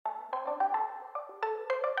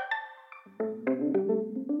Hi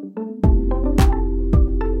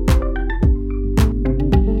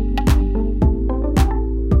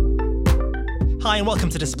and welcome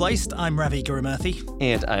to Displaced. I'm Ravi Gurumurthy.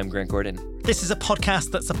 And I'm Grant Gordon. This is a podcast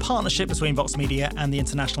that's a partnership between Vox Media and the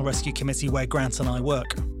International Rescue Committee where Grant and I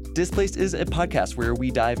work. Displaced is a podcast where we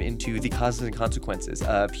dive into the causes and consequences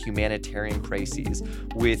of humanitarian crises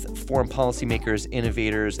with foreign policymakers,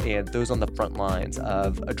 innovators, and those on the front lines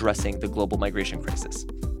of addressing the global migration crisis.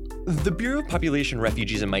 The Bureau of Population,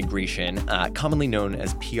 Refugees and Migration, commonly known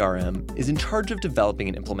as PRM, is in charge of developing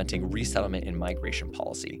and implementing resettlement and migration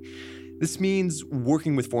policy. This means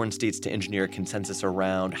working with foreign states to engineer a consensus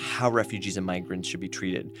around how refugees and migrants should be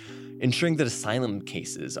treated, ensuring that asylum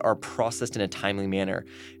cases are processed in a timely manner,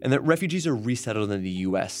 and that refugees are resettled in the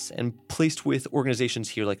U.S. and placed with organizations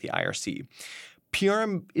here like the IRC.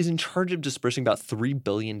 PRM is in charge of dispersing about $3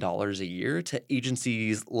 billion a year to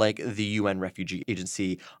agencies like the UN Refugee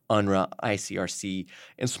Agency, UNRWA, ICRC,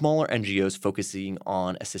 and smaller NGOs focusing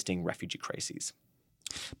on assisting refugee crises.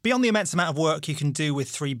 Beyond the immense amount of work you can do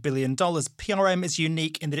with $3 billion, PRM is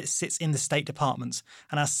unique in that it sits in the State Department,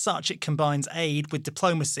 and as such it combines aid with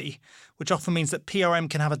diplomacy, which often means that PRM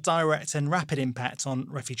can have a direct and rapid impact on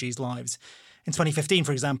refugees' lives. In 2015,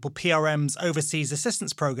 for example, PRM's overseas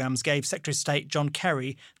assistance programmes gave Secretary of State John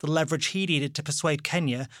Kerry the leverage he needed to persuade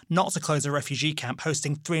Kenya not to close a refugee camp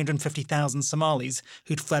hosting 350,000 Somalis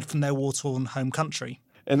who'd fled from their war-torn home country.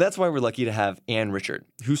 And that's why we're lucky to have Anne Richard,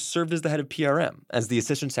 who served as the head of PRM, as the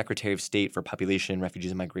Assistant Secretary of State for Population,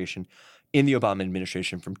 Refugees and Migration in the Obama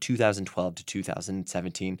administration from 2012 to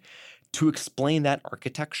 2017, to explain that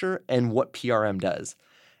architecture and what PRM does.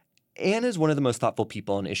 Anne is one of the most thoughtful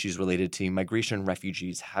people on issues related to migration and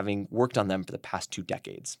refugees, having worked on them for the past 2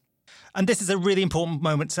 decades. And this is a really important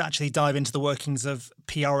moment to actually dive into the workings of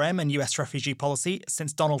PRM and US refugee policy.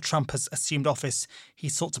 Since Donald Trump has assumed office, he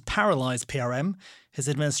sought to paralyze PRM. His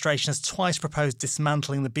administration has twice proposed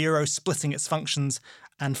dismantling the Bureau, splitting its functions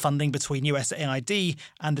and funding between USAID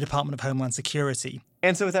and the Department of Homeland Security.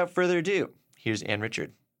 And so without further ado, here's Anne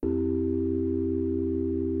Richard.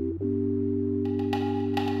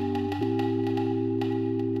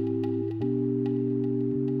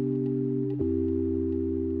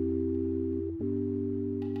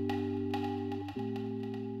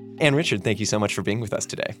 Anne Richard, thank you so much for being with us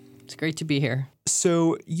today. It's great to be here.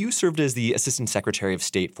 So you served as the Assistant Secretary of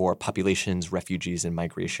State for Populations, Refugees, and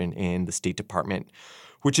Migration in the State Department,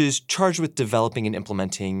 which is charged with developing and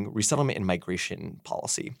implementing resettlement and migration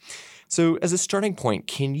policy. So as a starting point,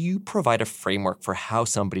 can you provide a framework for how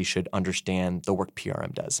somebody should understand the work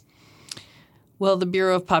PRM does? Well, the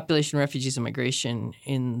Bureau of Population, Refugees, and Migration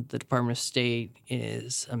in the Department of State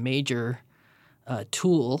is a major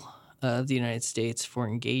tool of the United States for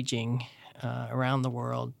engaging around the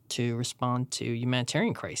world to respond to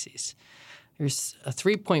humanitarian crises. There's a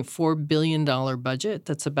 $3.4 billion budget.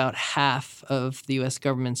 That's about half of the U.S.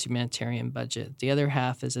 government's humanitarian budget. The other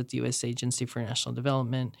half is at the U.S. Agency for National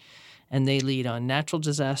Development, and they lead on natural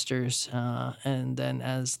disasters. And then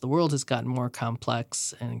as the world has gotten more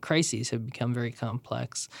complex and crises have become very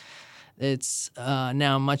complex, it's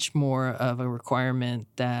now much more of a requirement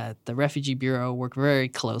that the Refugee Bureau work very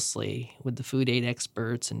closely with the food aid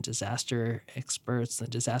experts and disaster experts, the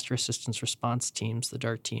disaster assistance response teams, the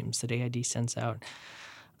DART teams that AID sends out.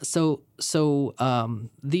 So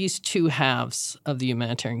these two halves of the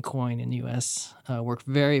humanitarian coin in the U.S. Work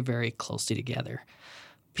very, very closely together.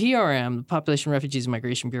 PRM, the Population, Refugees, and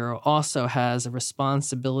Migration Bureau, also has a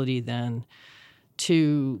responsibility then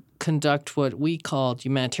to conduct what we called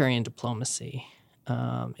humanitarian diplomacy,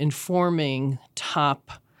 informing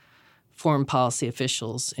top foreign policy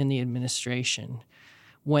officials in the administration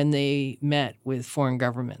when they met with foreign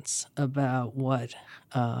governments about what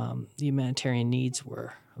the humanitarian needs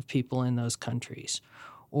were of people in those countries.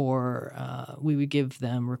 Or we would give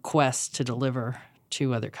them requests to deliver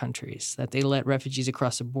to other countries, that they let refugees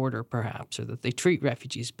across the border perhaps, or that they treat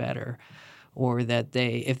refugees better, or that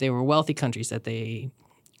they, if they were wealthy countries, that they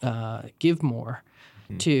give more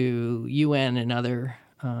to UN and other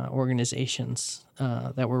organizations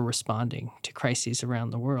that were responding to crises around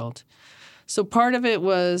the world. So part of it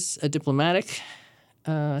was a diplomatic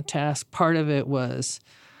task. Part of it was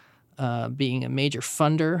being a major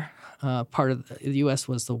funder. Part of the U.S.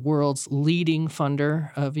 was the world's leading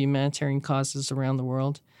funder of humanitarian causes around the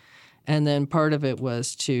world. And then part of it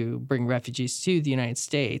was to bring refugees to the United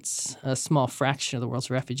States, a small fraction of the world's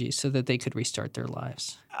refugees, so that they could restart their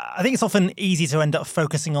lives. I think it's often easy to end up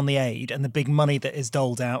focusing on the aid and the big money that is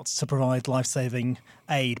doled out to provide life-saving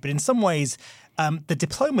aid. But in some ways, The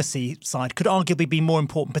diplomacy side could arguably be more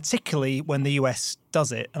important, particularly when the US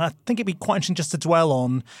does it. And I think it'd be quite interesting just to dwell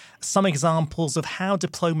on some examples of how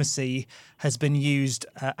diplomacy has been used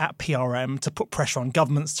at PRM to put pressure on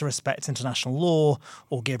governments to respect international law,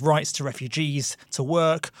 or give rights to refugees to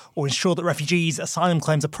work, or ensure that refugees' asylum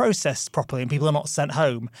claims are processed properly and people are not sent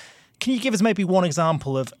home. Can you give us maybe one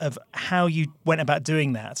example of how you went about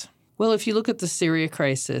doing that? Well, if you look at the Syria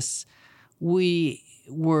crisis, we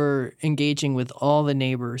were engaging with all the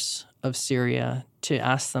neighbors of Syria to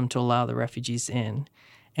ask them to allow the refugees in.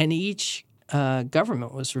 And each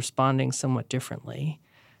government was responding somewhat differently.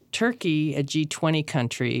 Turkey, a G20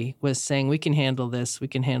 country, was saying, we can handle this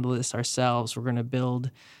ourselves. We're going to build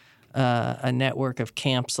a network of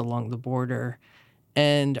camps along the border.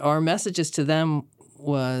 And our messages to them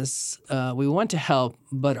was, we want to help,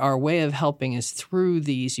 but our way of helping is through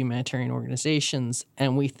these humanitarian organizations,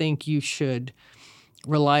 and we think you should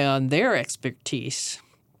rely on their expertise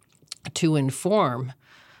to inform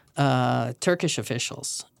Turkish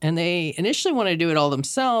officials. And they initially wanted to do it all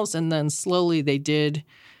themselves, and then slowly they did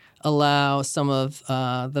allow some of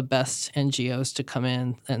the best NGOs to come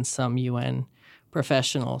in and some UN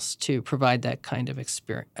professionals to provide that kind of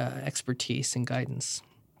expertise and guidance.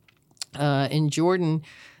 In Jordan,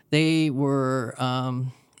 they were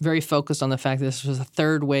very focused on the fact that this was a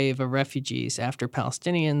third wave of refugees after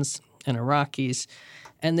Palestinians and Iraqis,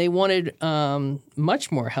 and they wanted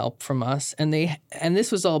much more help from us. And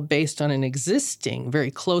this was all based on an existing,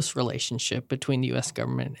 very close relationship between the U.S.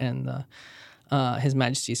 government and His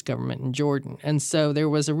Majesty's government in Jordan. And so there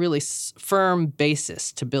was a really firm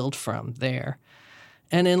basis to build from there.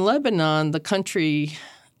 And in Lebanon, the country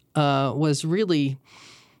was really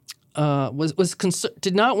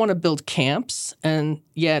did not want to build camps, and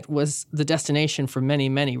yet was the destination for many,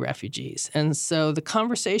 many refugees. And so the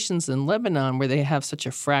conversations in Lebanon, where they have such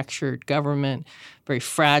a fractured government, very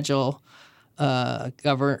fragile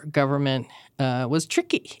government, was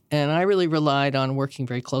tricky. And I really relied on working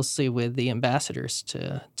very closely with the ambassadors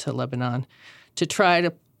to Lebanon to try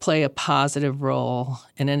to play a positive role,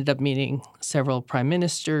 and ended up meeting several prime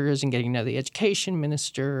ministers and getting to know the education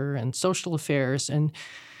minister and social affairs. And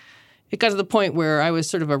it got to the point where I was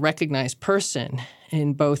sort of a recognized person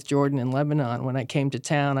in both Jordan and Lebanon. When I came to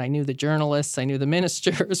town, I knew the journalists, I knew the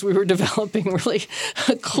ministers. We were developing really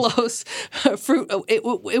close fruit.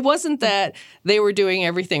 It wasn't that they were doing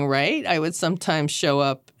everything right. I would sometimes show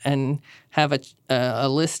up and have a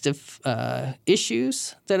list of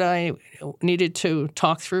issues that I needed to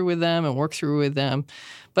talk through with them and work through with them.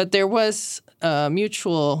 But there was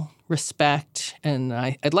mutual respect, and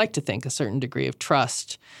I'd like to think a certain degree of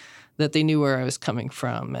trust that they knew where I was coming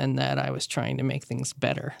from and that I was trying to make things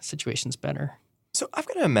better, situations better. So I've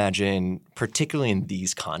got to imagine, particularly in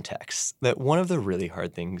these contexts, that one of the really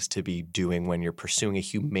hard things to be doing when you're pursuing a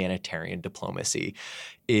humanitarian diplomacy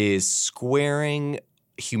is squaring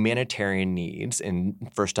humanitarian needs in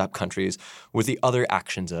first up countries with the other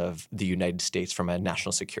actions of the United States from a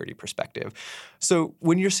national security perspective. So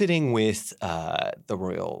when you're sitting with the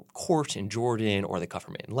royal court in Jordan or the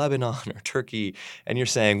government in Lebanon or Turkey, and you're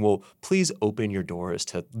saying, well, please open your doors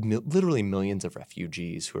to literally millions of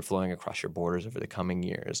refugees who are flowing across your borders over the coming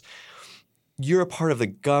years, you're a part of the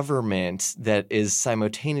government that is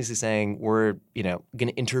simultaneously saying we're, going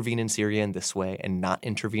to intervene in Syria in this way and not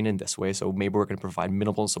intervene in this way. So maybe we're going to provide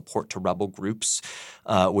minimal support to rebel groups,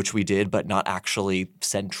 which we did, but not actually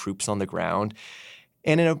send troops on the ground.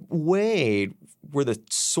 And in a way, we're the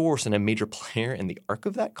source and a major player in the arc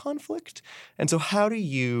of that conflict. And so how did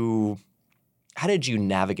you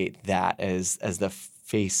navigate that as the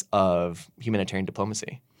face of humanitarian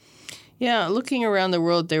diplomacy? Yeah, looking around the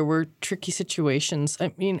world, there were tricky situations.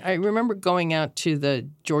 I mean, I remember going out to the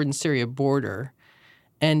Jordan-Syria border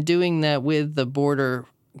and doing that with the border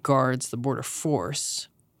guards, the border force,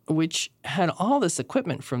 which had all this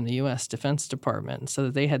equipment from the U.S. Defense Department, so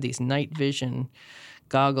that they had these night vision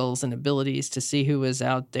goggles and abilities to see who was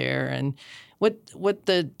out there. And what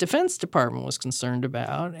the Defense Department was concerned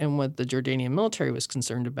about and what the Jordanian military was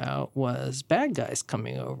concerned about was bad guys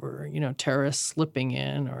coming over, terrorists slipping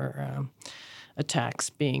in or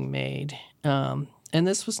attacks being made. And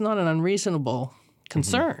this was not an unreasonable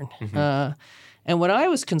concern. Mm-hmm. And what I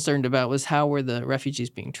was concerned about was how were the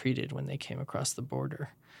refugees being treated when they came across the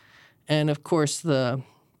border. And, of course, the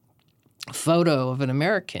photo of an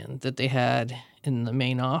American that they had in the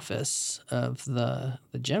main office of the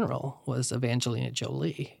general was Evangelina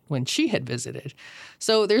Jolie when she had visited.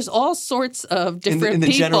 So there's all sorts of different people. In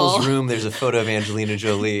the general's room, there's a photo of Angelina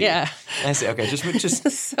Jolie. Yeah. I see. Okay, just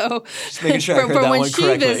so, making sure I heard that one correctly.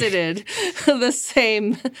 But when she visited, the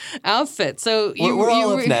same outfit. So we're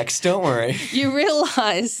all up next. Don't worry. You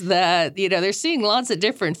realize that they're seeing lots of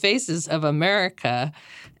different faces of America,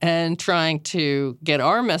 and trying to get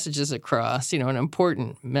our messages across, an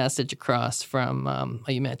important message across from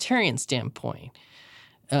a humanitarian standpoint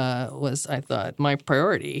was, I thought, my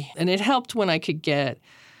priority. And it helped when I could get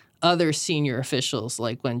other senior officials,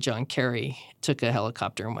 like when John Kerry took a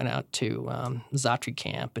helicopter and went out to Zatri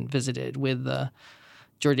camp and visited with the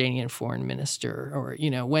Jordanian foreign minister, or,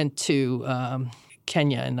 went to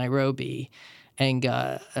Kenya and Nairobi and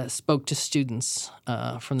spoke to students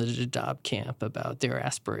from the Dadaab camp about their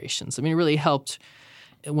aspirations. I mean, it really helped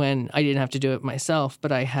when I didn't have to do it myself,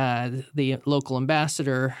 but I had the local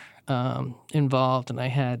ambassador involved, and I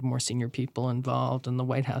had more senior people involved, and the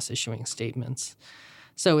White House issuing statements.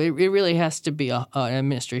 So it really has to be an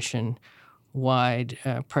administration-wide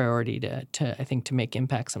priority to, I think, to make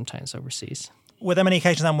impact sometimes overseas. Were there many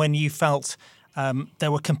occasions then when you felt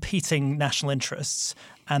there were competing national interests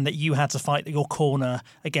and that you had to fight your corner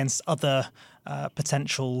against other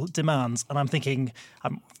potential demands? And I'm thinking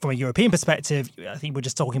from a European perspective, I think we're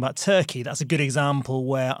just talking about Turkey. That's a good example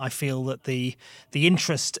where I feel that the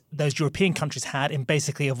interest those European countries had in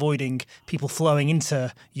basically avoiding people flowing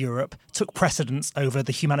into Europe took precedence over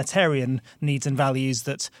the humanitarian needs and values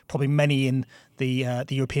that probably many in the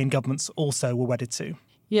European governments also were wedded to.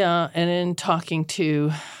 Yeah, and in talking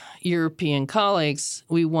to European colleagues,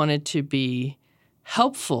 we wanted to be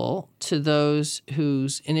helpful to those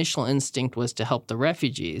whose initial instinct was to help the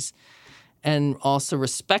refugees, and also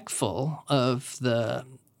respectful of the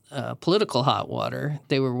political hot water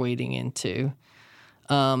they were wading into,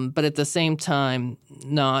 but at the same time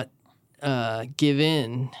not give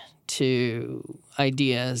in to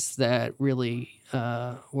ideas that really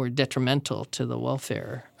were detrimental to the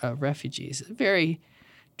welfare of refugees. Very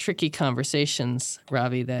tricky conversations,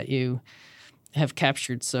 Ravi, that you have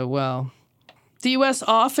captured so well. The U.S.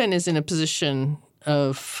 often is in a position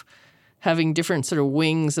of having different sort of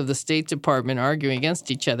wings of the State Department arguing against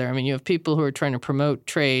each other. I mean, you have people who are trying to promote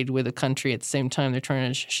trade with a country at the same time they're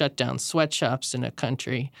trying to shut down sweatshops in a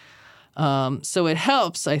country. So it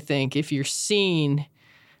helps, I think, if you're seen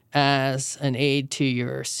as an aid to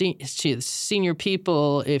your senior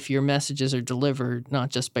people, if your messages are delivered not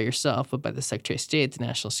just by yourself, but by the Secretary of State, the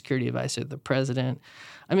National Security Advisor, the President.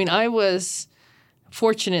 I mean, I was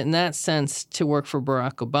fortunate in that sense to work for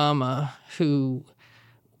Barack Obama, who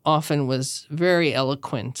often was very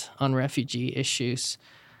eloquent on refugee issues.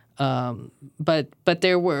 But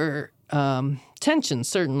there were tensions,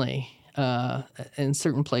 certainly, in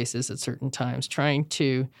certain places at certain times, trying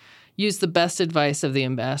to use the best advice of the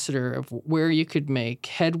ambassador of where you could make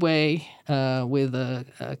headway with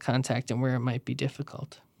a contact and where it might be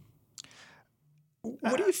difficult.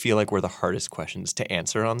 What do you feel like were the hardest questions to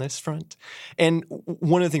answer on this front? And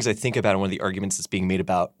one of the things I think about, and one of the arguments that's being made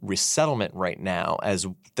about resettlement right now as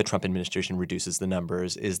the Trump administration reduces the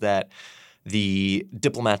numbers, is that the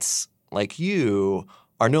diplomats like you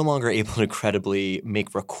are no longer able to credibly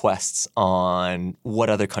make requests on what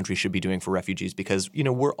other countries should be doing for refugees because,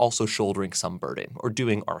 we're also shouldering some burden or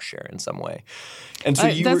doing our share in some way. And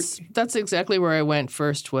so that's exactly where I went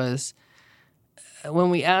first, was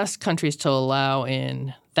when we asked countries to allow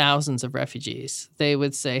in thousands of refugees, they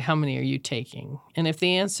would say, how many are you taking? And if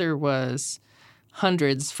the answer was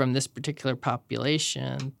hundreds from this particular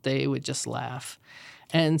population, they would just laugh.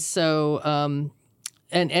 And so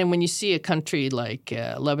And when you see a country like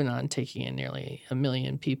Lebanon taking in nearly 1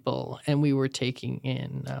 million people, and we were taking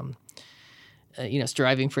in,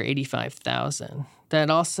 striving for 85,000, that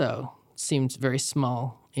also seems very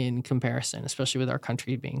small in comparison, especially with our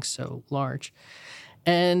country being so large.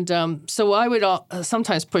 And so I would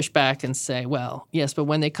sometimes push back and say, well, yes, but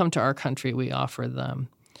when they come to our country, we offer them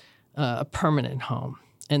a permanent home,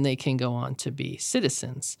 and they can go on to be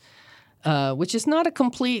citizens, which is not a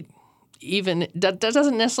complete – even that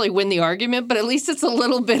doesn't necessarily win the argument, but at least it's a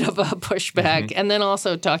little bit of a pushback. Mm-hmm. And then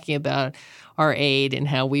also talking about our aid and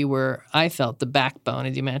how we were, I felt, the backbone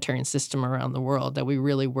of the humanitarian system around the world, that we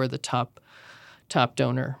really were the top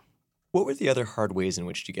donor. What were the other hard ways in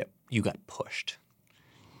which you got pushed?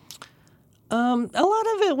 A lot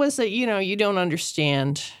of it was that, you don't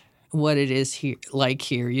understand what it is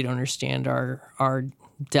here. You don't understand our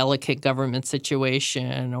delicate government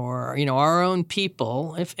situation or, our own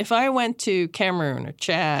people. If I went to Cameroon or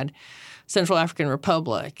Chad, Central African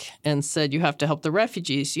Republic, and said, you have to help the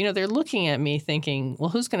refugees, they're looking at me thinking, well,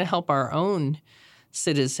 who's going to help our own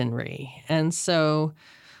citizenry? And so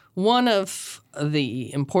one of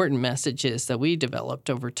the important messages that we developed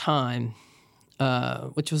over time,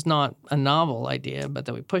 which was not a novel idea, but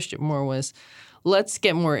that we pushed it more, was let's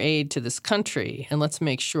get more aid to this country and let's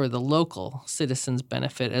make sure the local citizens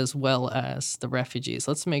benefit as well as the refugees.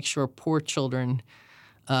 Let's make sure poor children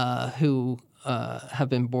who have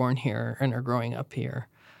been born here and are growing up here,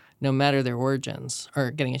 no matter their origins,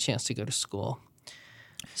 are getting a chance to go to school.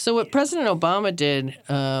 So what President Obama did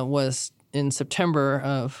was in September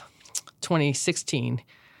of 2016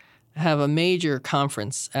 have a major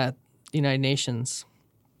conference at the United Nations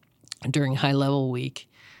during High Level Week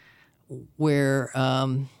where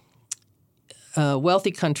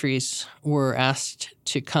wealthy countries were asked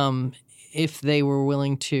to come if they were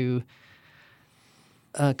willing to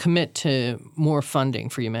commit to more funding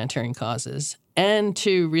for humanitarian causes and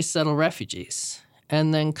to resettle refugees.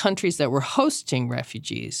 And then countries that were hosting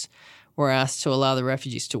refugees were asked to allow the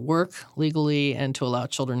refugees to work legally and to allow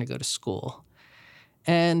children to go to school.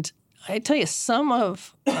 And I tell you,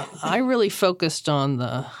 I really focused on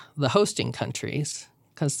the hosting countries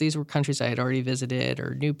because these were countries I had already visited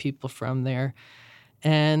or knew people from there.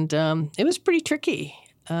 And it was pretty tricky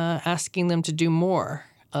asking them to do more.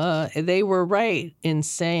 They were right in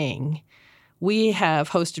saying, we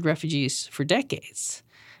have hosted refugees for decades,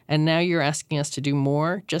 and now you're asking us to do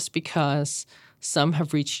more just because some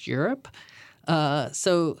have reached Europe.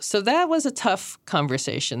 So that was a tough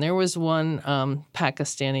conversation. There was one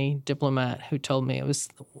Pakistani diplomat who told me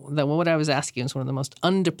that what I was asking was one of the most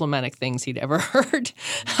undiplomatic things he'd ever heard.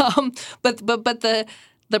 But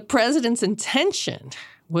the president's intention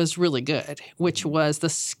was really good, which was the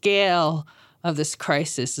scale of this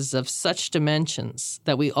crisis is of such dimensions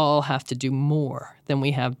that we all have to do more than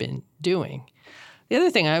we have been doing. The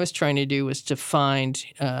other thing I was trying to do was to find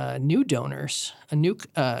new donors,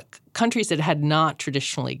 countries that had not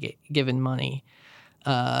traditionally given money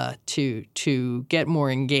to get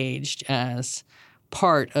more engaged as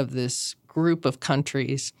part of this group of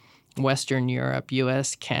countries, Western Europe,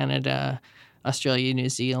 U.S., Canada, Australia, New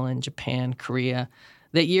Zealand, Japan, Korea,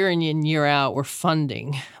 that year in and year out were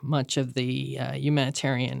funding much of the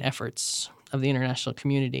humanitarian efforts of the international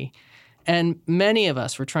community. And many of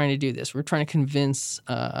us were trying to do this. We're trying to convince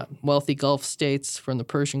wealthy Gulf states from the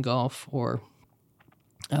Persian Gulf or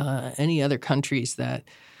any other countries that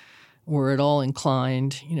were at all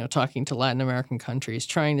inclined, talking to Latin American countries,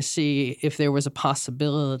 trying to see if there was a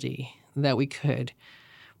possibility that we could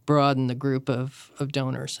broaden the group of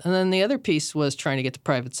donors. And then the other piece was trying to get the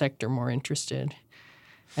private sector more interested.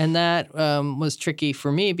 And that was tricky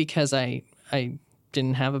for me because I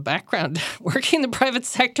didn't have a background working in the private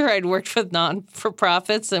sector. I'd worked with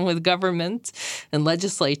non-for-profits and with government and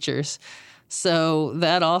legislatures. So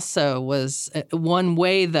that also was one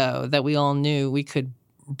way, though, that we all knew we could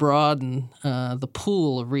broaden the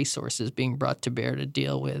pool of resources being brought to bear to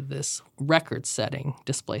deal with this record-setting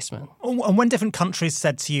displacement. And when different countries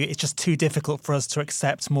said to you, it's just too difficult for us to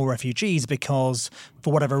accept more refugees because,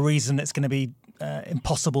 for whatever reason, it's going to be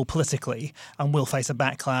impossible politically and we'll face a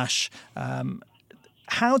backlash,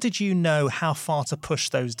 how did you know how far to push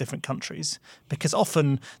those different countries? Because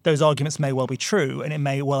often those arguments may well be true and it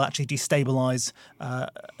may well actually destabilise an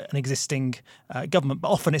existing government. But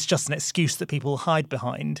often it's just an excuse that people hide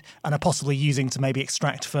behind and are possibly using to maybe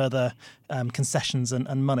extract further concessions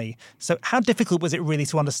and money. So how difficult was it really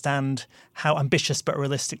to understand how ambitious but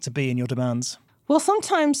realistic to be in your demands? Well,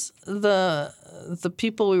 sometimes the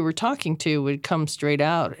people we were talking to would come straight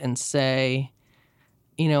out and say,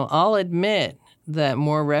 I'll admit that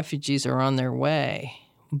more refugees are on their way,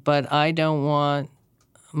 but I don't want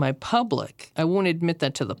my public. I won't admit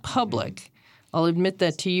that to the public. I'll admit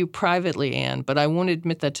that to you privately, Anne, but I won't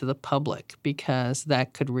admit that to the public because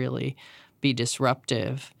that could really be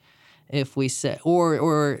disruptive if we say,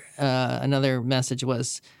 or another message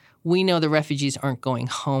was, we know the refugees aren't going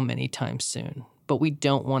home anytime soon, but we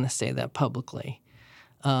don't want to say that publicly.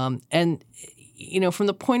 And from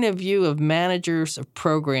the point of view of managers of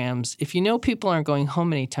programs, if you know people aren't going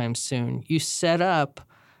home anytime soon, you set up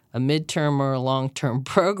a midterm or a long-term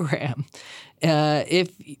program. If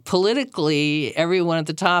politically everyone at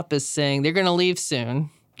the top is saying they're going to leave soon,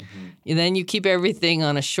 then you keep everything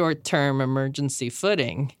on a short-term emergency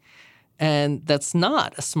footing. And that's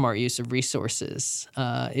not a smart use of resources.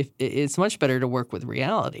 It's much better to work with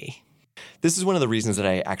reality. This is one of the reasons that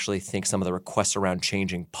I actually think some of the requests around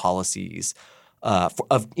changing policies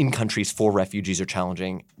in countries for refugees are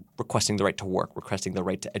challenging, requesting the right to work, requesting the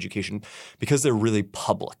right to education, because they're really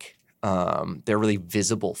public. They're really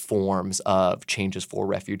visible forms of changes for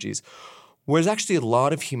refugees. Whereas actually a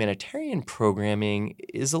lot of humanitarian programming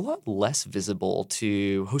is a lot less visible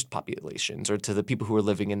to host populations or to the people who are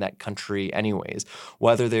living in that country anyways.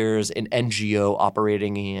 Whether there's an NGO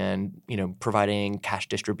operating and, providing cash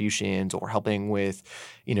distributions or helping with,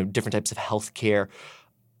 different types of healthcare,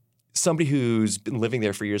 somebody who's been living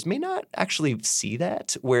there for years may not actually see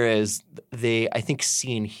that, whereas they, I think,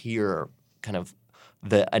 see and hear kind of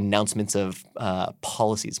the announcements of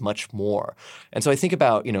policies much more. And so I think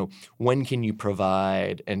about, when can you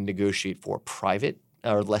provide and negotiate for private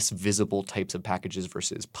or less visible types of packages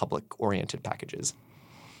versus public-oriented packages?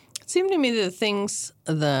 It seemed to me that the things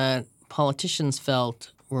that politicians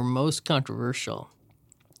felt were most controversial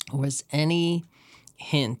was any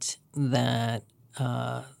hint that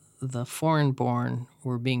the foreign-born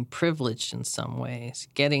were being privileged in some ways,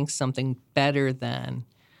 getting something better than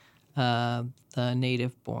the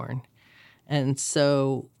native-born. And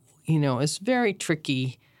so, it's very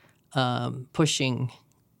tricky pushing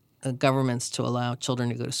governments to allow children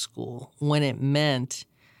to go to school when it meant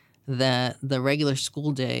that the regular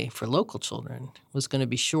school day for local children was going to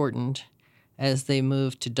be shortened as they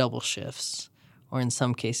moved to double shifts or in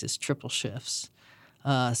some cases triple shifts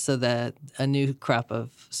so that a new crop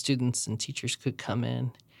of students and teachers could come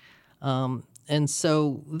in. And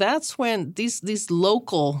so that's when these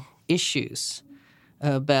local issues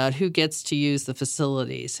about who gets to use the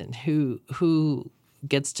facilities and who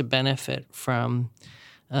gets to benefit from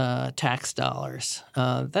tax dollars.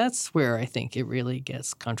 That's where I think it really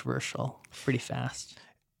gets controversial pretty fast.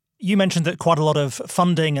 You mentioned that quite a lot of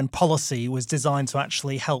funding and policy was designed to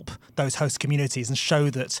actually help those host communities and show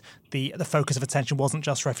that the focus of attention wasn't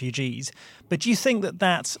just refugees. But do you think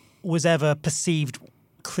that was ever perceived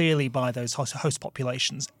clearly by those host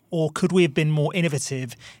populations? Or could we have been more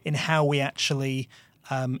innovative in how we actually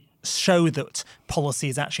show that policy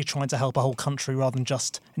is actually trying to help a whole country rather than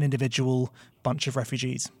just an individual bunch of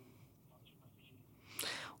refugees?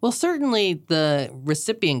 Well, certainly the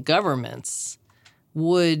recipient governments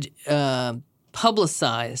would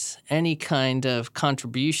publicize any kind of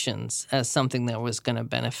contributions as something that was going to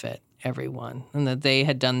benefit everyone and that they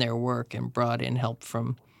had done their work and brought in help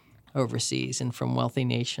from overseas and from wealthy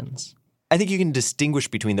nations. I think you can distinguish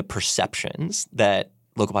between the perceptions that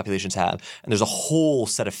local populations have, and there's a whole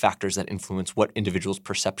set of factors that influence what individuals'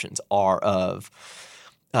 perceptions are of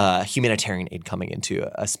humanitarian aid coming into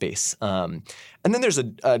a space. And then there's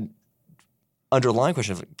a underlying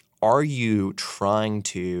question of, are you trying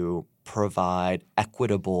to provide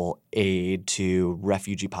equitable aid to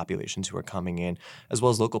refugee populations who are coming in as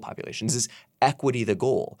well as local populations? Is equity the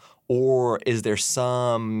goal? Or is there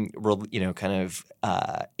some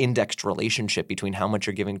indexed relationship between how much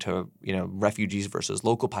you're giving to refugees versus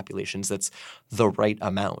local populations that's the right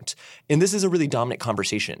amount? And this is a really dominant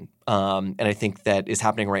conversation. And I think that is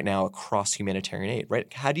happening right now across humanitarian aid,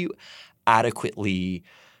 right? How do you adequately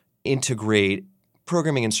integrate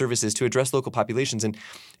programming and services to address local populations? And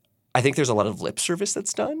I think there's a lot of lip service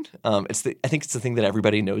that's done. I think it's the thing that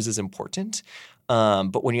everybody knows is important.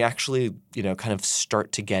 But when you actually, kind of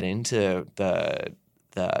start to get into the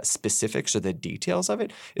specifics or the details of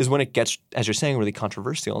it is when it gets, as you're saying, really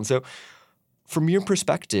controversial. And so from your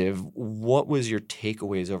perspective, what was your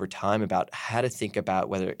takeaways over time about how to think about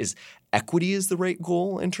whether equity is the right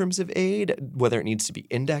goal in terms of aid, whether it needs to be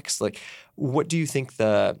indexed? Like, what do you think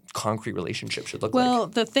the concrete relationship should look like? Well,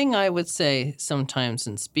 the thing I would say sometimes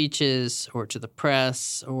in speeches or to the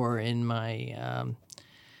press or in my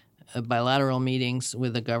bilateral meetings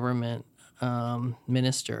with a government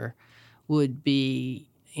minister would be,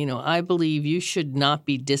 I believe you should not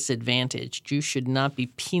be disadvantaged. You should not be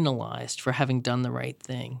penalized for having done the right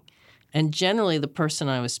thing. And generally, the person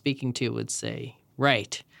I was speaking to would say,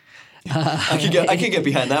 right. I can get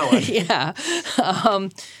behind that one. Yeah.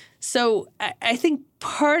 So I think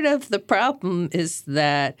part of the problem is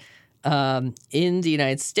that in the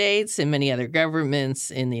United States and many other governments,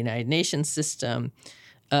 in the United Nations system,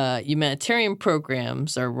 humanitarian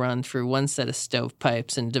programs are run through one set of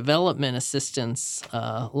stovepipes, and development assistance,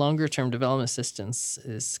 longer-term development assistance,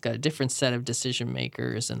 has got a different set of decision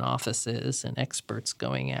makers and offices and experts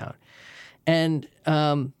going out. And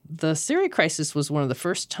the Syria crisis was one of the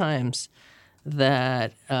first times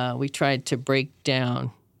that we tried to break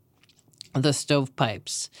down the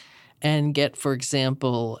stovepipes and get, for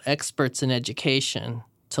example, experts in education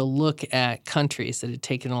to look at countries that had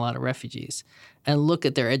taken a lot of refugees and look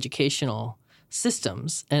at their educational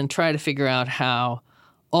systems and try to figure out how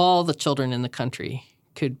all the children in the country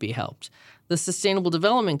could be helped. the Sustainable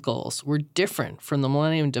Development Goals were different from the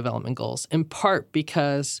Millennium Development Goals, in part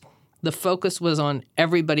because the focus was on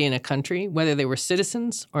everybody in a country, whether they were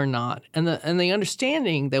citizens or not. And the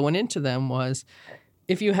understanding that went into them was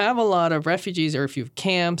if you have a lot of refugees or if you have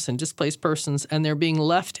camps and displaced persons and they're being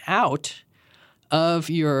left out of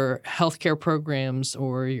your healthcare programs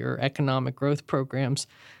or your economic growth programs,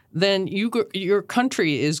 then your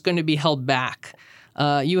country is going to be held back.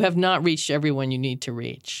 You have not reached everyone you need to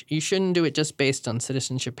reach. You shouldn't do it just based on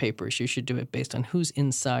citizenship papers. You should do it based on who's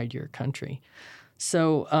inside your country.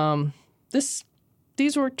 So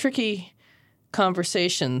these were tricky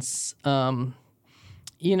conversations. I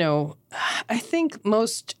think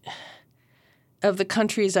most of the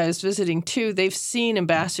countries I was visiting too, they've seen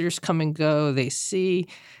ambassadors come and go. They see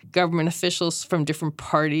government officials from different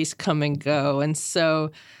parties come and go. And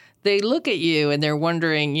so they look at you and they're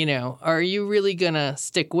wondering, are you really going to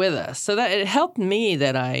stick with us? So that it helped me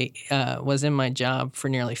that I was in my job for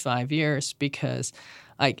nearly 5 years because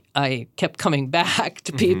I kept coming back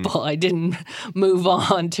to people. Mm-hmm. I didn't move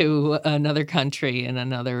on to another country and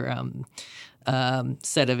another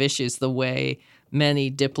set of issues the way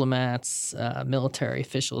many diplomats, military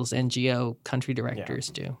officials, NGO country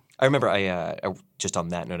directors do. I remember I just on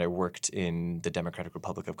that note, I worked in the Democratic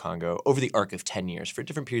Republic of Congo over the arc of 10 years for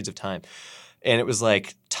different periods of time. And it was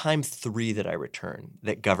like time 3 that I returned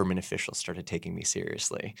that government officials started taking me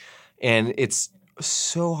seriously. And it's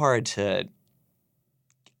so hard to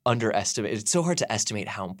underestimate. It's so hard to estimate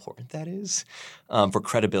how important that is for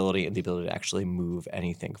credibility and the ability to actually move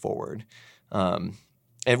anything forward. And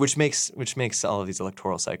which makes all of these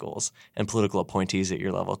electoral cycles and political appointees at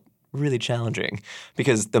your level really challenging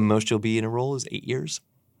because the most you'll be in a role is 8 years,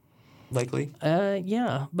 likely.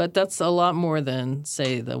 Yeah, but that's a lot more than,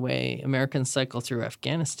 say, the way Americans cycle through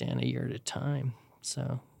Afghanistan a year at a time.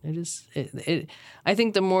 So it is. I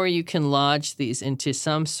think the more you can lodge these into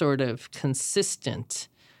some sort of consistent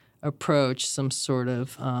approach, some sort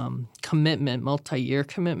of commitment, multi-year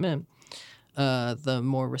commitment, the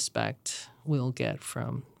more respect we'll get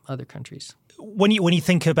from other countries. When you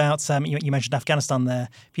think about, you mentioned Afghanistan there.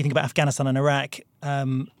 If you think about Afghanistan and Iraq,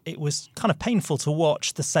 it was kind of painful to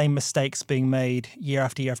watch the same mistakes being made year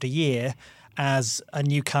after year after year as a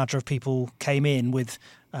new cadre of people came in with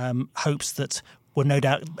hopes that were no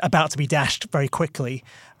doubt about to be dashed very quickly.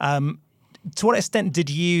 To what extent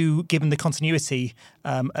did you, given the continuity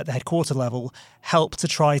at the headquarter level, help to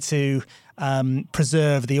try to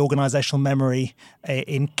preserve the organisational memory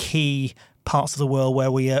in key parts of the world where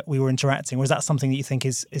we were interacting? Or is that something that you think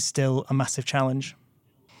is still a massive challenge?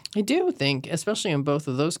 I do think, especially in both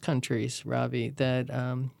of those countries, Ravi, that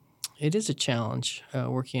it is a challenge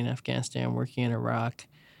working in Afghanistan, working in Iraq.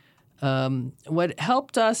 What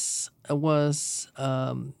helped us was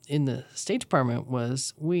in the State Department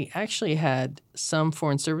was we actually had some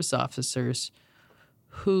Foreign Service officers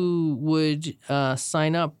who would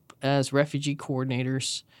sign up as refugee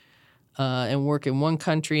coordinators and work in one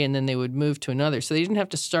country, and then they would move to another. So they didn't have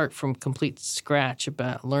to start from complete scratch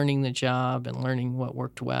about learning the job and learning what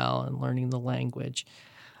worked well and learning the language.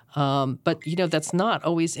 But, that's not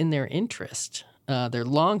always in their interest, their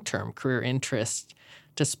long-term career interest,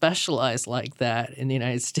 to specialize like that in the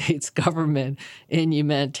United States government in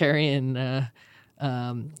humanitarian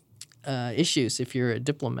issues if you're a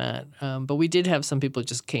diplomat. But we did have some people who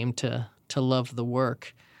just came to love the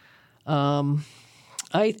work.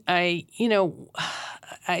 I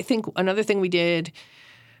think another thing we did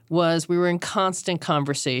was we were in constant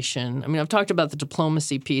conversation. I mean, I've talked about the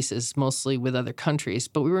diplomacy pieces mostly with other countries,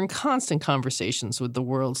 but we were in constant conversations with the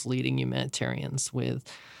world's leading humanitarians, with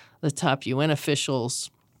the top UN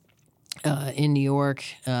officials in New York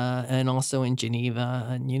and also in Geneva.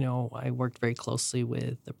 And, I worked very closely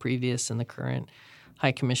with the previous and the current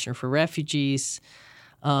High Commissioner for Refugees.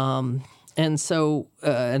 And so,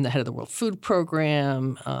 and the head of the World Food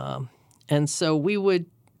Program. And so we would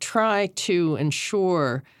try to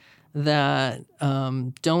ensure that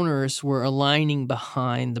donors were aligning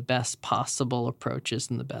behind the best possible approaches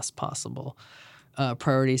and the best possible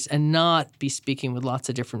priorities and not be speaking with lots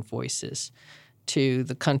of different voices to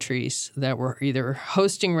the countries that were either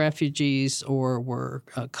hosting refugees or were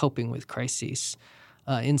coping with crises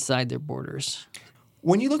inside their borders.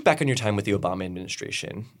 When you look back on your time with the Obama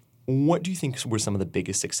administration, what do you think were some of the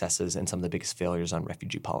biggest successes and some of the biggest failures on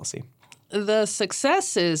refugee policy? The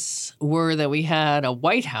successes were that we had a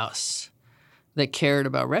White House that cared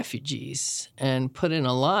about refugees and put in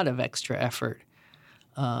a lot of extra effort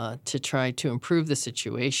to try to improve the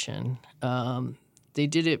situation. They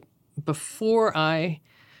did it before I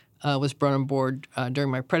was brought on board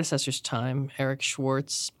during my predecessor's time. Eric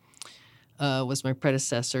Schwartz was my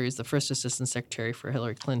predecessor. He's the first Assistant Secretary for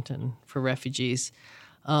Hillary Clinton for refugees.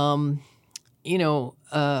 First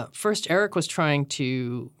Eric was trying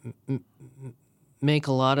to make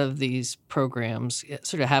a lot of these programs,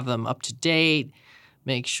 sort of have them up to date,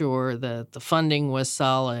 make sure that the funding was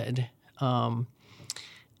solid. And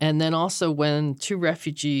then also when 2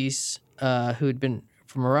 refugees who had been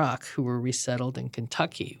from Iraq who were resettled in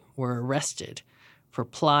Kentucky were arrested for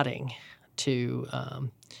plotting to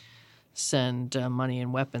send money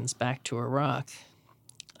and weapons back to Iraq,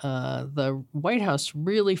 the White House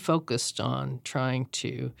really focused on trying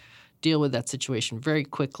to deal with that situation very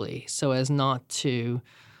quickly so as not to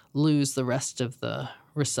lose the rest of the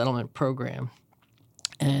resettlement program.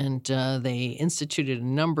 And they instituted a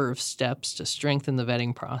number of steps to strengthen the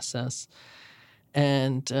vetting process.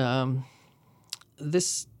 And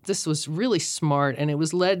this was really smart, and it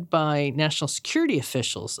was led by national security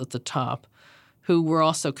officials at the top who were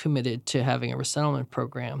also committed to having a resettlement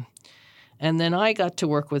program. And then I got to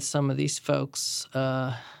work with some of these folks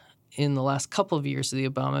in the last couple of years of the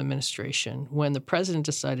Obama administration when the president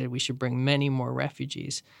decided we should bring many more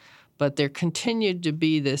refugees. But there continued to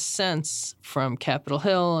be this sense from Capitol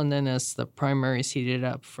Hill, and then as the primaries heated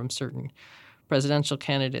up from certain presidential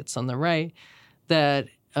candidates on the right, that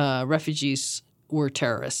refugees were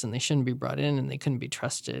terrorists and they shouldn't be brought in and they couldn't be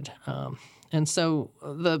trusted. And so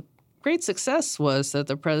the great success was that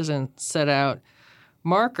the president set out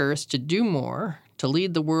markers to do more, to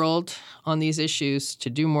lead the world on these issues, to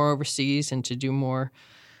do more overseas and to do more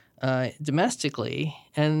domestically,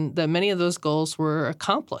 and that many of those goals were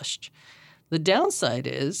accomplished. The downside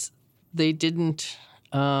is they didn't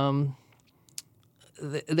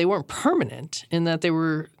they weren't permanent in that they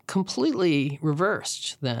were completely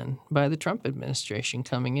reversed then by the Trump administration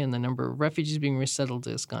coming in. The number of refugees being resettled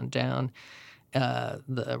has gone down.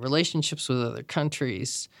 The relationships with other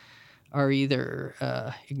countries are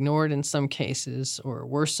either ignored in some cases or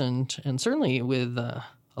worsened. And certainly with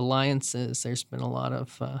alliances, there's been a lot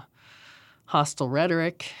of hostile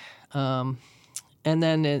rhetoric. And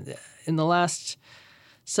then in the last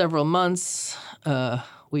several months,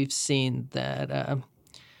 we've seen that,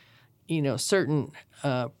 certain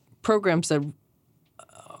programs that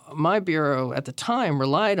my bureau at the time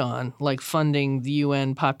relied on, like funding the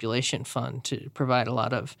UN Population Fund to provide a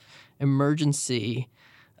lot of emergency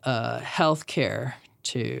health care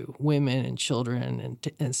to women and children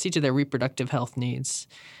and see to their reproductive health needs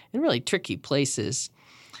in really tricky places.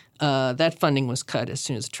 That funding was cut as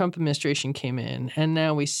soon as the Trump administration came in, and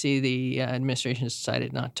now we see the administration has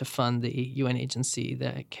decided not to fund the UN agency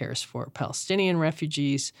that cares for Palestinian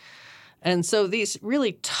refugees. And so these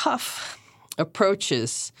really tough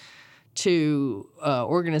approaches to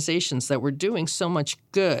organizations that were doing so much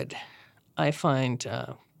good, I find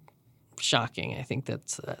shocking. I think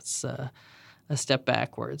that's a step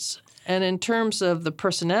backwards. And in terms of the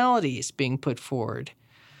personalities being put forward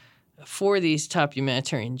for these top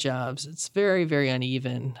humanitarian jobs, it's very, very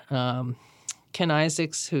uneven. Ken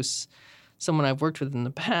Isaacs, who's someone I've worked with in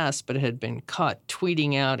the past but had been caught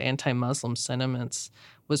tweeting out anti-Muslim sentiments,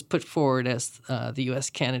 was put forward as the U.S.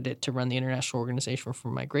 candidate to run the International Organization for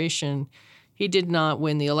Migration. He did not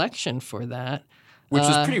win the election for that. Which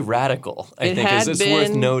was pretty radical, I think. It's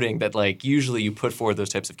worth noting that, usually you put forward those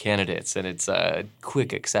types of candidates and it's a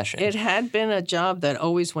quick accession. It had been a job that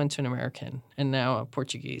always went to an American, and now a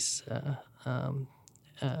Portuguese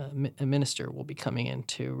minister will be coming in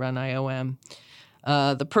to run IOM.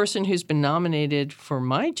 The person who's been nominated for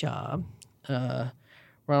my job,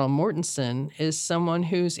 Ronald Mortensen, is someone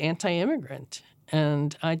who's anti-immigrant,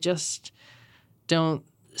 and I just don't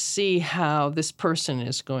see how this person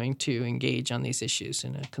is going to engage on these issues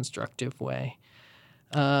in a constructive way.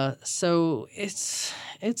 So it's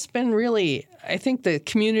been really, I think the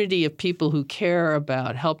community of people who care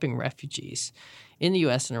about helping refugees in the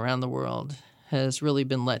U.S. and around the world has really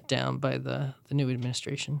been let down by the new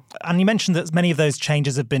administration. And you mentioned that many of those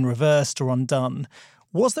changes have been reversed or undone.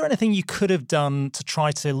 Was there anything you could have done to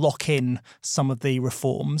try to lock in some of the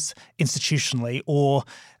reforms institutionally, or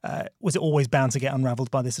was it always bound to get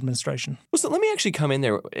unraveled by this administration? Well, so let me actually come in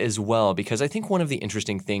there as well, because I think one of the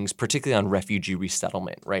interesting things, particularly on refugee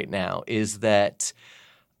resettlement right now, is that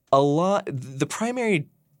the primary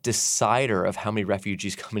decider of how many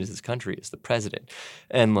refugees come into this country is the president.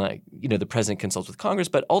 And the president consults with Congress,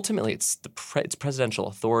 but ultimately it's presidential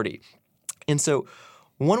authority. And so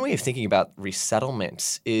one way of thinking about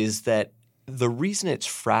resettlement is that the reason it's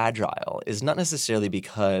fragile is not necessarily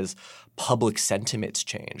because public sentiment's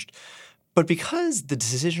changed, but because the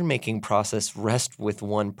decision-making process rests with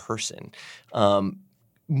one person.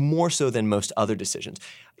 more so than most other decisions.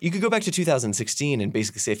 You could go back to 2016 and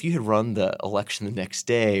basically say if you had run the election the next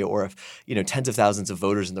day, or if tens of thousands of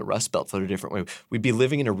voters in the Rust Belt voted a different way, we'd be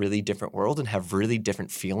living in a really different world and have really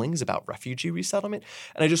different feelings about refugee resettlement.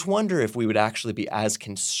 And I just wonder if we would actually be as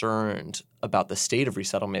concerned about the state of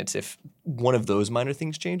resettlement if one of those minor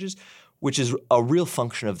things changes, which is a real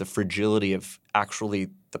function of the fragility of actually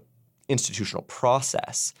the institutional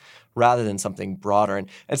process rather than something broader. And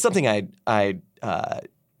something I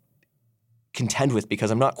contend with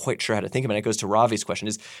because I'm not quite sure how to think about it. It goes to Ravi's question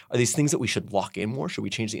are these things that we should lock in more? Should we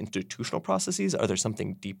change the institutional processes? Are there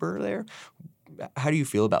something deeper there? How do you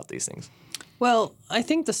feel about these things? Well, I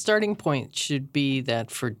think the starting point should be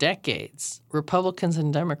that for decades, Republicans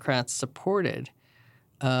and Democrats supported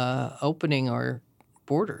opening our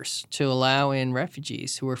borders to allow in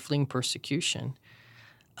refugees who were fleeing persecution.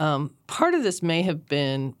 Part of this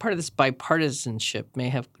bipartisanship may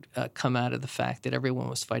have come out of the fact that everyone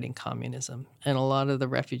was fighting communism, and a lot of the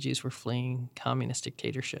refugees were fleeing communist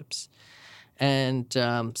dictatorships. And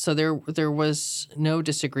so there was no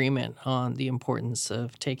disagreement on the importance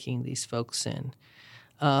of taking these folks in.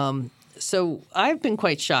 So I've been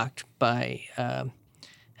quite shocked by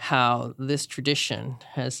how this tradition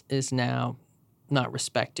is now not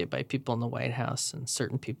respected by people in the White House and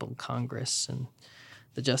certain people in Congress and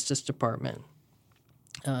the Justice Department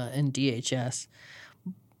and DHS.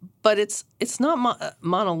 But it's not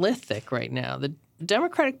monolithic right now. The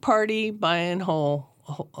Democratic Party, by and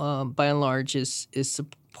large, is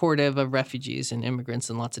supportive of refugees and immigrants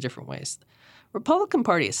in lots of different ways. The Republican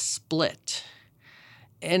Party is split,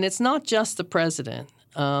 and it's not just the president.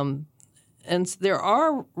 And there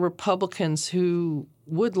are Republicans who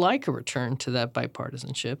would like a return to that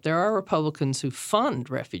bipartisanship. There are Republicans who fund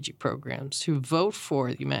refugee programs, who vote for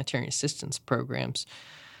humanitarian assistance programs.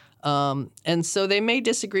 And so they may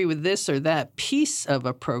disagree with this or that piece of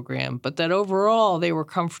a program, but that overall they were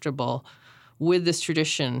comfortable with this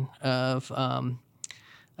tradition of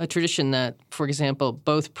a tradition that, for example,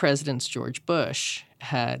 both Presidents George Bush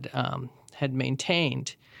had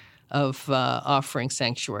maintained of offering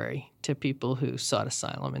sanctuary to people who sought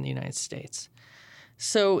asylum in the United States.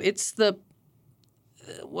 So it's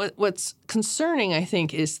what's concerning, I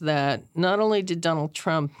think, is that not only did Donald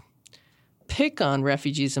Trump pick on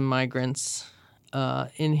refugees and migrants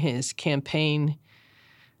in his campaign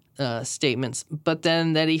statements, but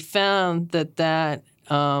then that he found that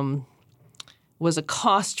was a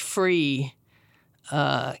cost-free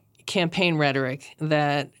campaign rhetoric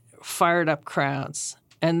that fired up crowds.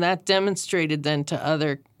 And that demonstrated then to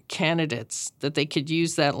other candidates that they could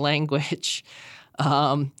use that language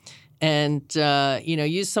and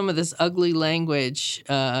use some of this ugly language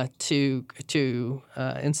to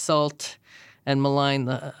insult and malign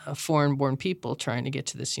the foreign-born people trying to get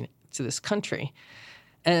to this country.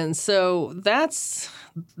 And so that's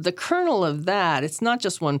the kernel of that. It's not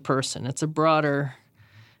just one person. It's a broader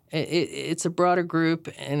group,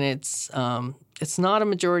 and it's not a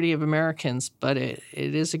majority of Americans, but it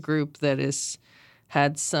is a group that has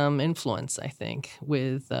had some influence, I think,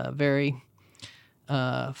 with very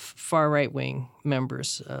far right-wing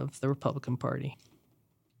members of the Republican Party.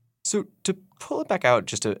 So to pull it back out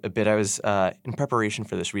just a bit, I was in preparation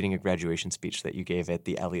for this reading a graduation speech that you gave at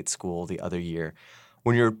the Elliott School the other year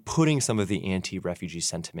when you're putting some of the anti-refugee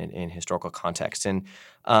sentiment in historical context. And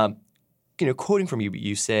quoting from you,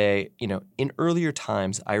 you say, in earlier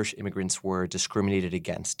times, Irish immigrants were discriminated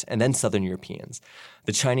against, and then Southern Europeans.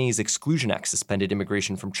 The Chinese Exclusion Act suspended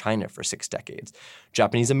immigration from China for 6 decades.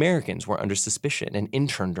 Japanese Americans were under suspicion and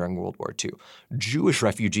interned during World War II. Jewish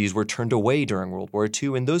refugees were turned away during World War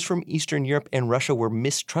II, and those from Eastern Europe and Russia were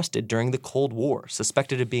mistrusted during the Cold War,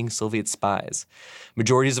 suspected of being Soviet spies.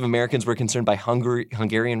 Majorities of Americans were concerned by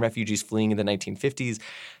Hungarian refugees fleeing in the 1950s,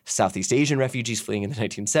 Southeast Asian refugees fleeing in the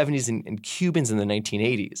 1970s, and Cubans in the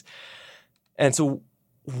 1980s. And so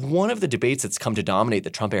one of the debates that's come to dominate the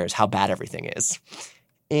Trump era is how bad everything is.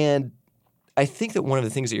 And I think that one of the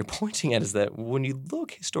things that you're pointing at is that when you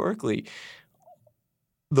look historically,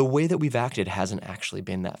 the way that we've acted hasn't actually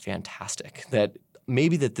been that fantastic, that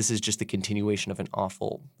maybe that this is just the continuation of an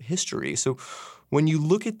awful history. So when you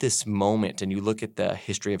look at this moment and you look at the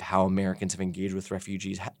history of how Americans have engaged with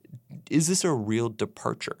refugees, is this a real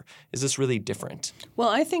departure? Is this really different? Well,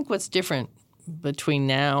 I think what's different between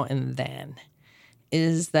now and then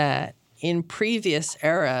is that in previous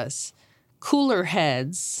eras, cooler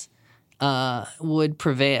heads would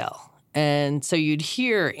prevail. And so you'd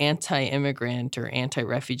hear anti-immigrant or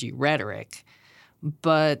anti-refugee rhetoric,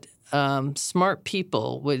 but smart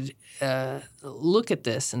people would look at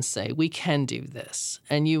this and say, we can do this.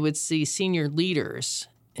 And you would see senior leaders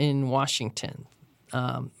in Washington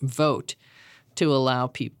vote to allow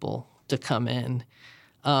people to come in.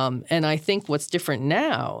 And I think what's different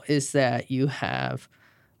now is that you have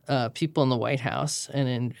people in the White House and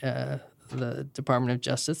in the Department of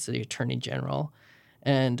Justice, the Attorney General,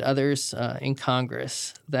 and others in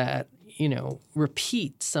Congress that,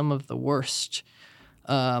 repeat some of the worst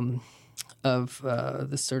of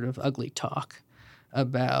this sort of ugly talk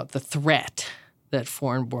about the threat that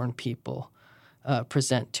foreign-born people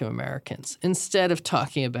present to Americans, instead of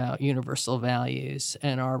talking about universal values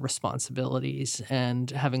and our responsibilities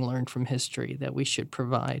and having learned from history that we should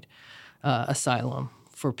provide asylum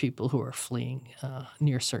for people who are fleeing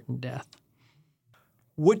near certain death.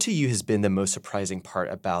 What to you has been the most surprising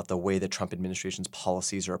part about the way the Trump administration's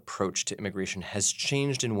policies or approach to immigration has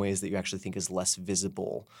changed in ways that you actually think is less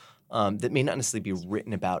visible, that may not necessarily be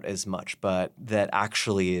written about as much, but that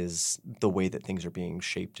actually is the way that things are being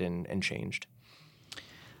shaped and changed?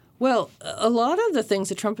 Well, a lot of the things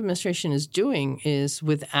the Trump administration is doing is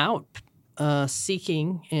without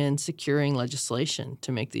seeking and securing legislation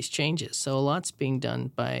to make these changes. So a lot's being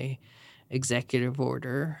done by executive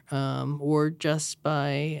order or just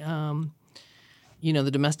by,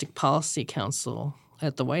 the Domestic Policy Council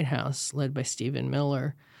at the White House, led by Stephen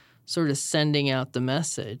Miller, sort of sending out the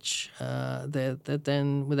message that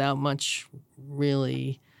then, without much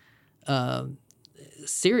really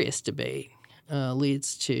serious debate,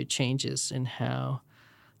 leads to changes in how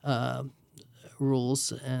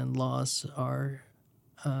rules and laws are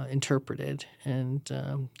interpreted and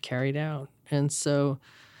carried out. And so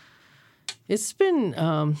it's been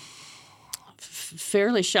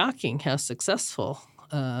fairly shocking how successful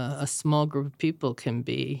a small group of people can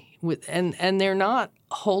be, and they're not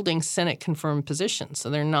holding Senate-confirmed positions, so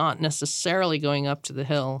they're not necessarily going up to the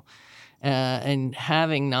Hill and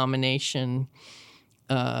having nomination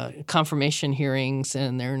confirmation hearings,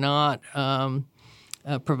 and they're not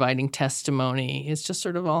providing testimony. It's just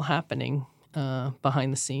sort of all happening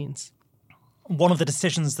behind the scenes. One of the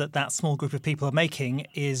decisions that small group of people are making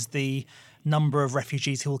is the number of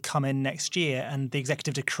refugees who will come in next year, and the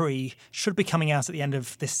executive decree should be coming out at the end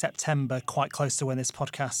of this September, quite close to when this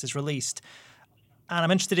podcast is released. And I'm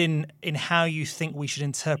interested in how you think we should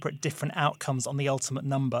interpret different outcomes on the ultimate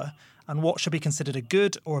number, and what should be considered a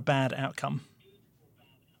good or a bad outcome.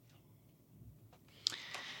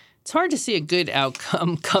 It's hard to see a good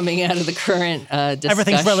outcome coming out of the current discussions.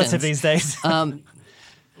 Everything's relative these days.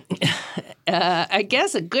 I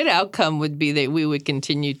guess a good outcome would be that we would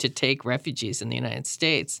continue to take refugees in the United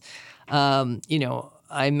States.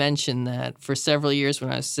 I mentioned that for several years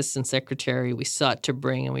when I was assistant secretary, we sought to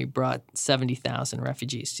bring and we brought 70,000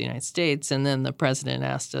 refugees to the United States. And then President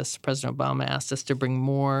Obama asked us to bring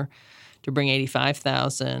more, to bring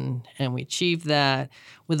 85,000. And we achieved that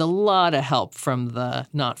with a lot of help from the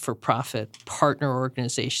not-for-profit partner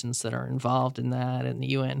organizations that are involved in that and the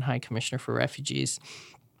UN High Commissioner for Refugees.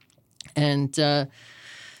 And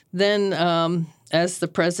then as the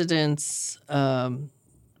President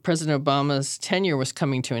Obama's tenure was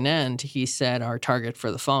coming to an end, he said our target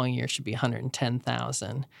for the following year should be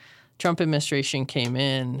 110,000. Trump administration came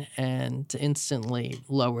in and instantly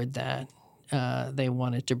lowered that. They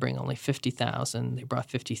wanted to bring only 50,000. They brought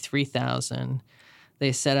 53,000.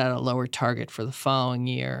 They set out a lower target for the following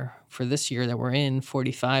year. For this year that we're in,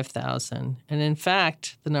 45,000. And in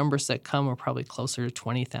fact, the numbers that come are probably closer to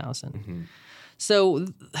 20,000. Mm-hmm. So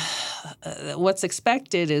what's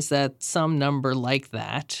expected is that some number like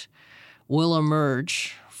that will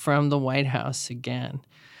emerge from the White House again.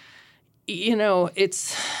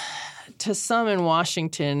 It's to some in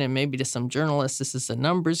Washington and maybe to some journalists, this is a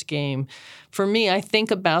numbers game. For me, I think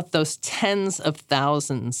about those tens of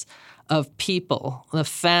thousands of people, the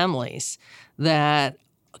families that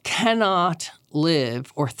cannot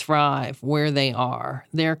live or thrive where they are.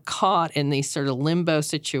 They're caught in these sort of limbo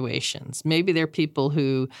situations. Maybe they're people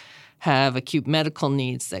who have acute medical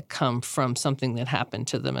needs that come from something that happened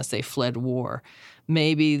to them as they fled war.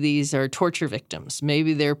 Maybe these are torture victims.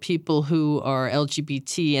 Maybe they're people who are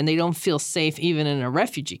LGBT and they don't feel safe even in a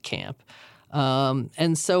refugee camp.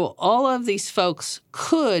 And so all of these folks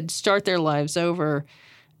could start their lives over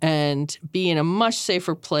and be in a much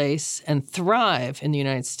safer place and thrive in the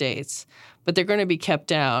United States. But they're going to be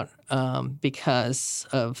kept out because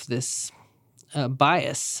of this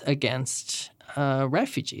bias against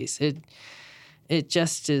refugees. It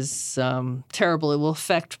just is terrible. It will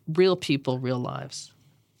affect real people, real lives.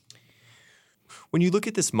 When you look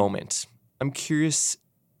at this moment, I'm curious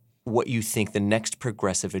what you think the next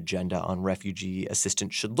progressive agenda on refugee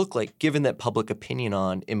assistance should look like, given that public opinion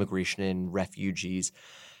on immigration and refugees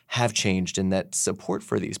have changed and that support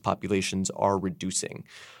for these populations are reducing.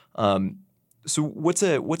 So what's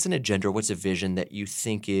an agenda, what's a vision that you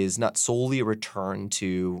think is not solely a return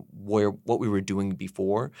to what we were doing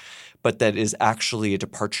before, but that is actually a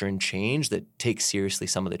departure and change that takes seriously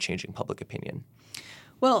some of the changing public opinion?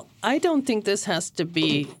 Well, I don't think this has to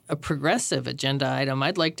be a progressive agenda item.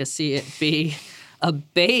 I'd like to see it be a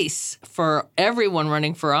base for everyone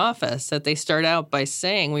running for office, that they start out by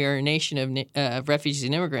saying we are a nation of refugees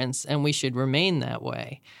and immigrants and we should remain that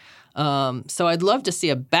way. So I'd love to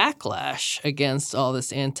see a backlash against all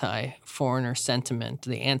this anti-foreigner sentiment,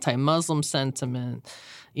 the anti-Muslim sentiment,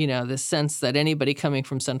 the sense that anybody coming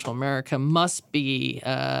from Central America must be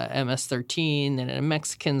MS-13 and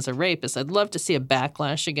Mexicans are rapists. I'd love to see a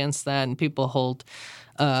backlash against that and people hold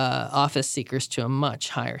office seekers to a much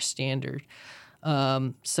higher standard.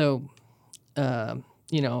 I'll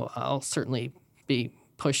certainly be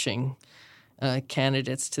pushing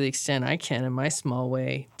candidates to the extent I can in my small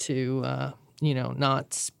way to,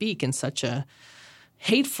 not speak in such a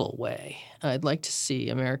hateful way. I'd like to see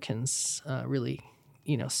Americans really,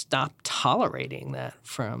 stop tolerating that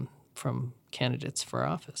from candidates for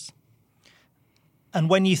office. And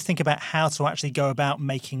when you think about how to actually go about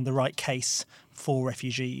making the right case for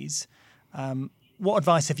refugees, what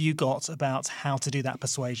advice have you got about how to do that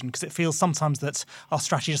persuasion? Because it feels sometimes that our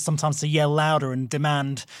strategy is sometimes to yell louder and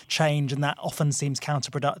demand change, and that often seems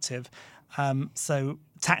counterproductive. So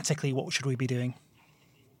tactically, what should we be doing?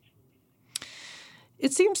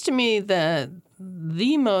 It seems to me that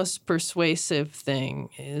the most persuasive thing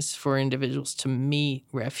is for individuals to meet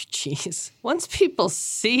refugees. Once people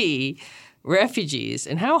see refugees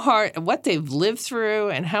and what they've lived through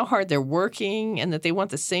and how hard they're working and that they want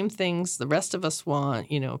the same things the rest of us want,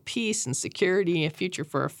 peace and security, a future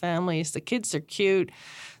for our families. The kids are cute.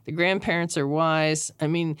 The grandparents are wise. I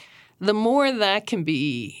mean, the more that can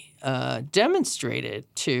be demonstrated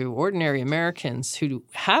to ordinary Americans who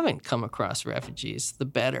haven't come across refugees, the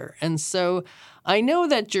better. And so I know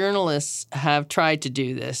that journalists have tried to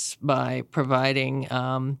do this by providing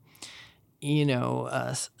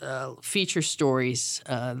feature stories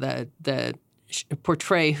that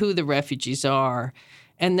portray who the refugees are,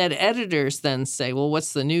 and that editors then say, well,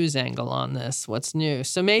 what's the news angle on this? What's new?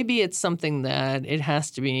 So maybe it's something that it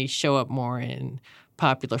has to show up more in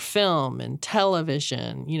popular film and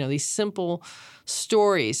television, these simple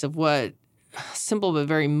stories of simple but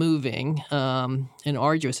very moving and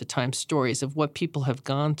arduous at times stories of what people have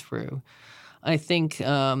gone through. I think,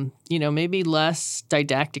 maybe less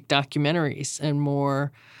didactic documentaries and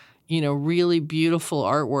more, really beautiful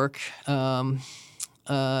artwork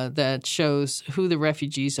that shows who the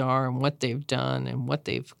refugees are and what they've done and what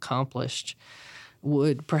they've accomplished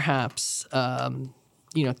would perhaps,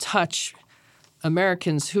 touch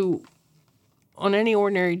Americans who, on any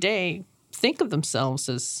ordinary day, think of themselves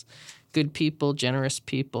as good people, generous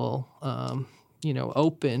people,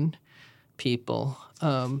 open people.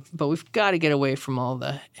 But we've got to get away from all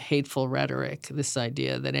the hateful rhetoric, this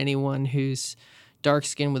idea that anyone who's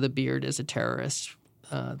dark-skinned with a beard is a terrorist.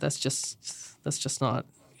 That's just not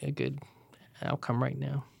a good outcome right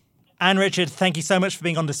now. Anne Richard, thank you so much for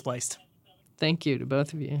being on Displaced. Thank you to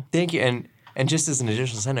both of you. Thank you. And just as an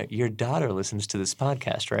additional side note, your daughter listens to this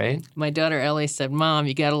podcast, right? My daughter Ellie said, "Mom,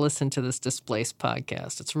 you got to listen to this Displaced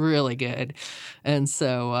podcast. It's really good." And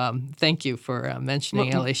so thank you for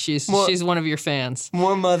mentioning Ellie. She's one of your fans.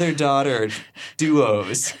 More mother-daughter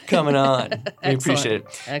duos coming on. We appreciate it.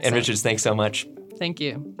 Excellent. And Richards, thanks so much. Thank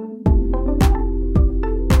you.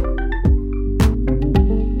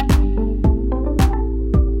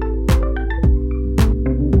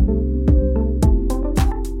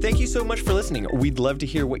 Thank you so much for listening. We'd love to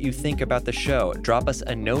hear what you think about the show. Drop us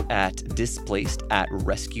a note at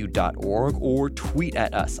displaced@rescue.org or tweet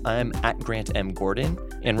at us. I'm at Grant M. Gordon,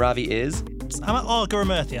 and Ravi is... I'm at Olga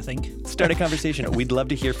Ramurthy, I think. Start a conversation. We'd love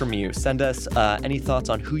to hear from you. Send us any thoughts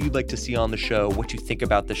on who you'd like to see on the show, what you think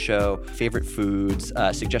about the show, favorite foods,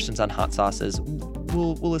 suggestions on hot sauces.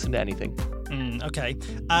 We'll listen to anything. Okay.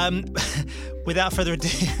 Without further ado,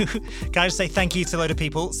 can I just say thank you to a load of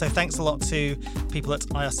people? So thanks a lot to people at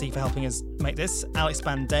IRC for helping us make this. Alex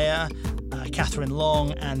Bandea, Catherine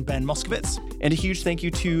Long, and Ben Moskowitz. And a huge thank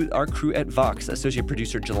you to our crew at Vox, associate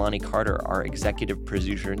producer Jelani Carter, our executive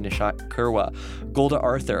producer Nishat Kurwa, Golda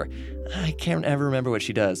Arthur. I can't ever remember what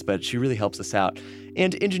she does, but she really helps us out.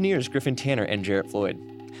 And engineers Griffin Tanner and Jarrett Floyd.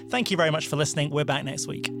 Thank you very much for listening. We're back next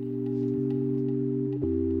week.